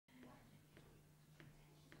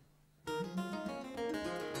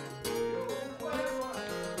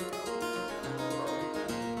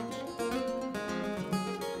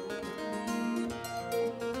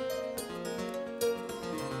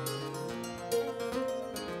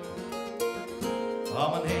Oh,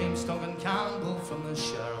 my name's Duncan Campbell from the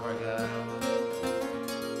Sherwood.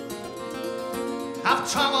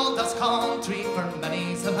 I've travelled this country for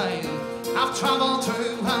many's a mile. I've travelled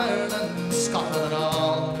through Ireland, Scotland and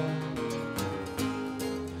all.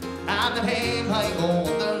 And at home I go,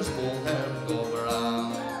 there's gold hair and gold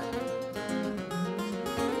brown.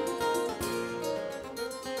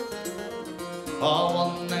 Oh,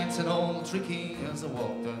 one night an old tricky as I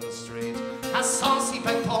walked down the street, a saucy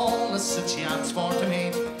big Paul as a chance for to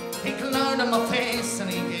meet. He glared in my face and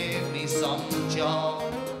he gave me some job.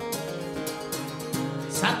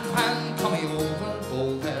 Said, "Man, come me over,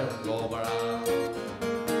 gold hair and go brown."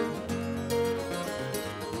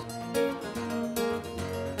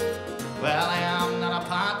 Well, I am not a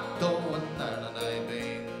paddo and there I've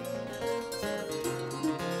been,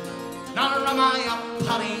 nor am I a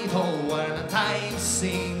paddy though that I've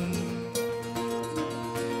seen.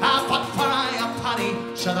 But for I a paddy,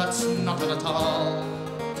 sure that's nothing at all.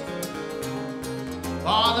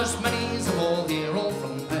 For there's many's a old hero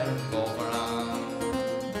from there and go brown.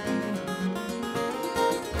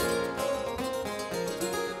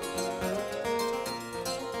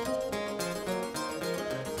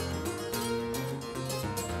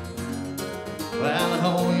 Well, I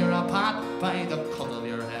know you're a pat by the cut of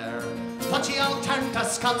your hair, but you'll turn to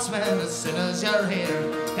Scotsman as soon as you're here.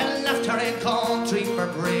 You left your own country for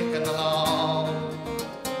breaking the law.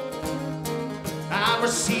 And we're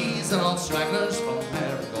seasonal stragglers from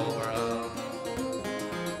here and go brown.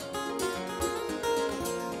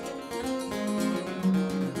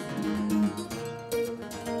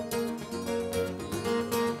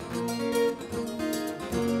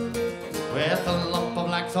 With a lump of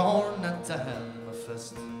blackthorn at the hand of my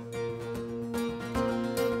fist.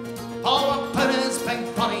 Oh, up in his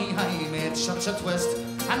big body I made such a twist,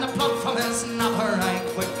 and the blood from his napper I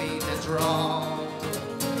quickly did draw.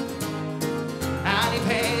 And he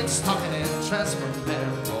paid stock in interest from there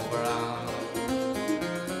and go brown.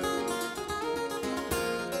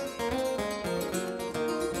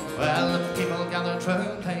 Well, the people gathered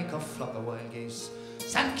round like a flock of wild geese,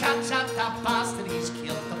 said, "Catch at that bastard, he's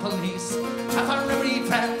killed the police." And for every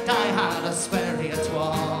friend I had, I swear he had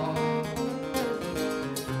one.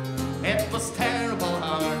 It was terrible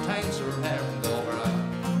hard times for her and go brown.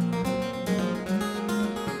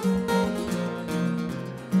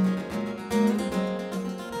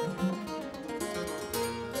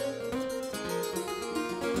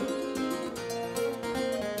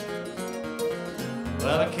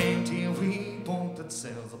 Well, I came to a wee boat that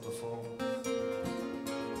sails up the foam.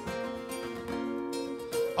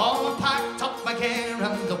 Oh, I packed up my gear and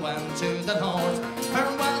I went to the north.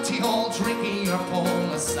 Farewell to old Ricky, your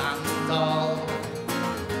pole of sandal.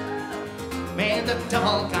 May the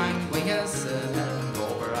devil gang with us and go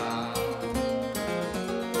brown.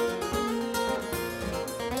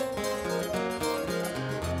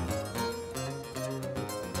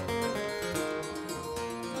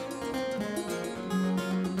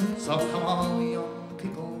 So come on, young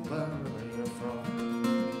people, where you're from.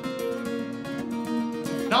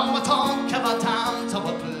 Now I talk about town to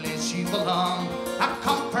what place you belong. A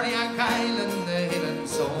company a island, the hill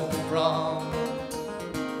so wrong.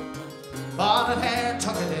 But it hair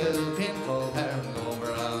took a little painful hair and go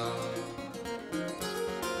brown.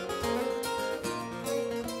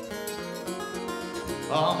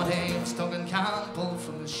 Oh, my name's Duncan Campbell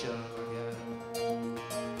from the Sherwood.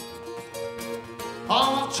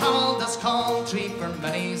 Oh, I've travelled this country for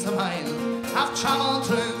many's a mile. I've travelled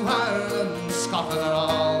through Ireland, Scotland and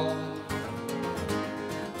all.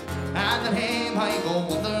 And at home I go,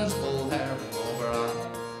 there's gold hair and go brown.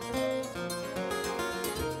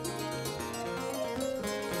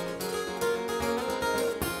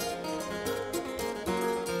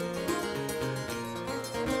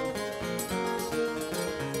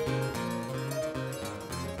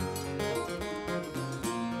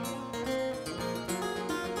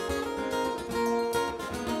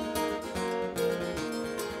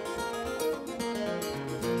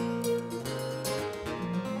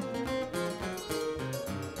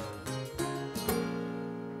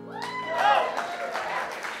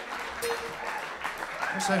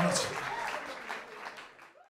 Thanks very much.